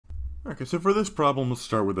Okay, so for this problem, let's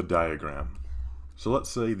start with a diagram. So let's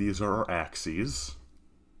say these are our axes.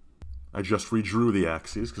 I just redrew the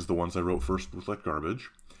axes because the ones I wrote first looked like garbage.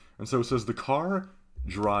 And so it says the car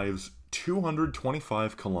drives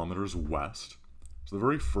 225 kilometers west. So the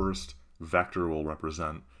very first vector we'll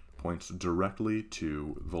represent points directly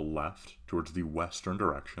to the left, towards the western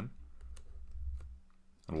direction.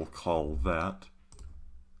 And we'll call that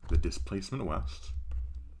the displacement west.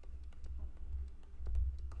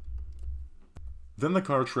 Then the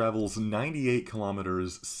car travels 98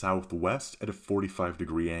 kilometers southwest at a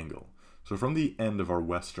 45-degree angle. So from the end of our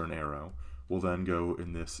western arrow, we'll then go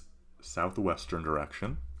in this southwestern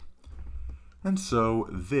direction. And so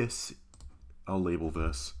this, I'll label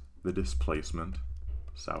this the displacement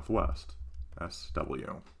southwest,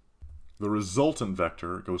 SW. The resultant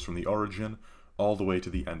vector goes from the origin all the way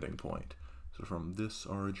to the ending point. So from this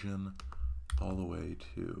origin all the way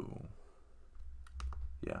to,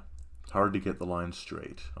 hard to get the line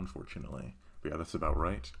straight, unfortunately. But yeah, that's about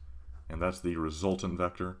right. And that's the resultant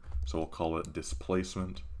vector, so we'll call it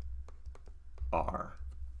displacement R.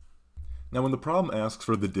 Now when the problem asks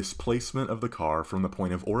for the displacement of the car from the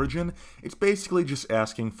point of origin, it's basically just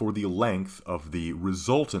asking for the length of the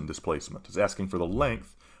resultant displacement. It's asking for the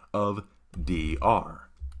length of dr.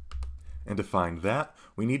 And to find that,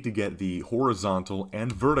 we need to get the horizontal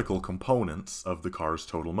and vertical components of the car's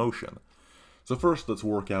total motion. So first, let's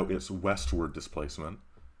work out its westward displacement.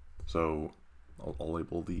 So I'll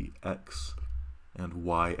label the x and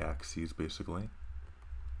y axes, basically.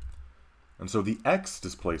 And so the x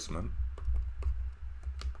displacement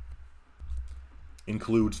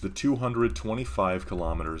includes the 225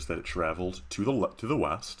 kilometers that it traveled to the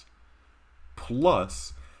west,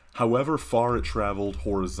 plus however far it traveled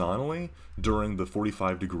horizontally during the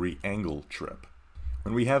 45-degree angle trip.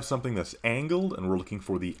 When we have something that's angled and we're looking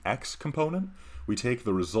for the x component, we take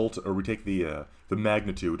the result, or we take the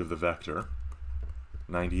magnitude of the vector,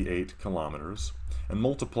 98 kilometers, and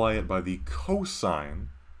multiply it by the cosine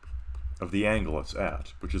of the angle it's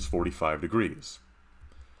at, which is 45 degrees.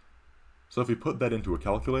 So if we put that into a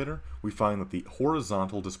calculator, we find that the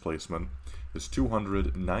horizontal displacement is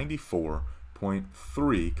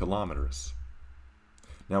 294.3 kilometers.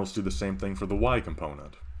 Now let's do the same thing for the y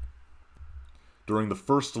component. During the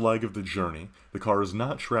first leg of the journey, the car is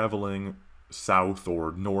not traveling south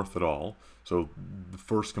or north at all, so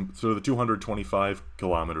the 225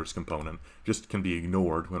 kilometers component just can be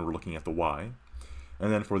ignored when we're looking at the y.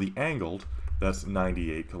 And then for the angled, that's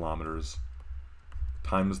 98 kilometers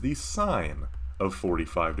times the sine of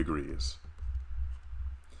 45 degrees.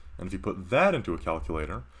 And if you put that into a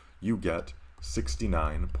calculator, you get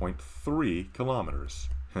 69.3 kilometers.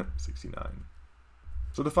 69.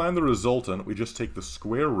 So to find the resultant, we just take the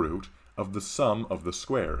square root of the sum of the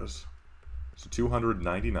squares. So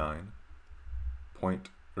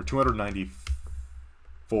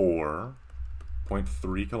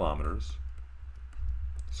 294.3 kilometers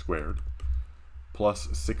squared plus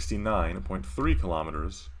 69.3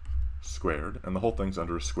 kilometers squared, and the whole thing's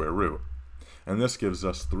under a square root. And this gives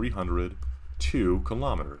us 302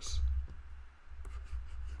 kilometers.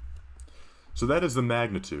 So that is the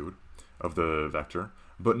magnitude of the vector,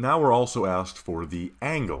 but now we're also asked for the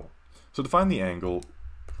angle. So to find the angle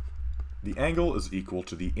is equal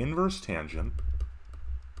to the inverse tangent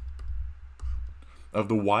of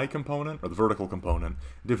the y component, or the vertical component,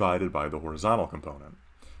 divided by the horizontal component.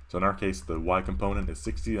 So in our case, the y component is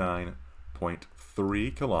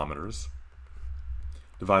 69.3 kilometers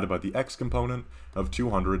divided by the x component of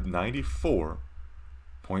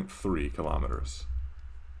 294.3 kilometers.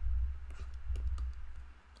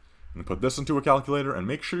 And put this into a calculator, and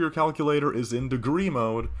make sure your calculator is in degree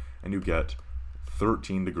mode, and you get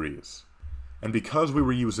 13 degrees. And because we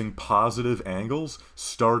were using positive angles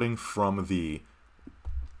starting from the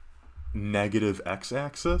negative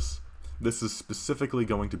x-axis, this is specifically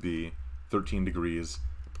going to be 13 degrees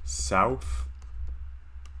south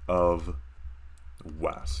of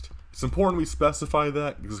west. It's important we specify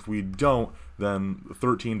that, because if we don't, then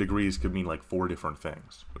 13 degrees could mean like 4 different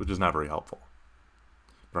things, which is not very helpful.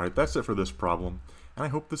 Alright, that's it for this problem, and I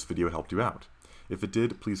hope this video helped you out. If it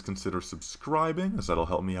did, please consider subscribing, as that'll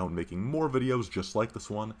help me out in making more videos just like this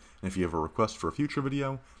one, and if you have a request for a future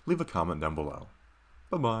video, leave a comment down below.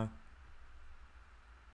 Bye-bye.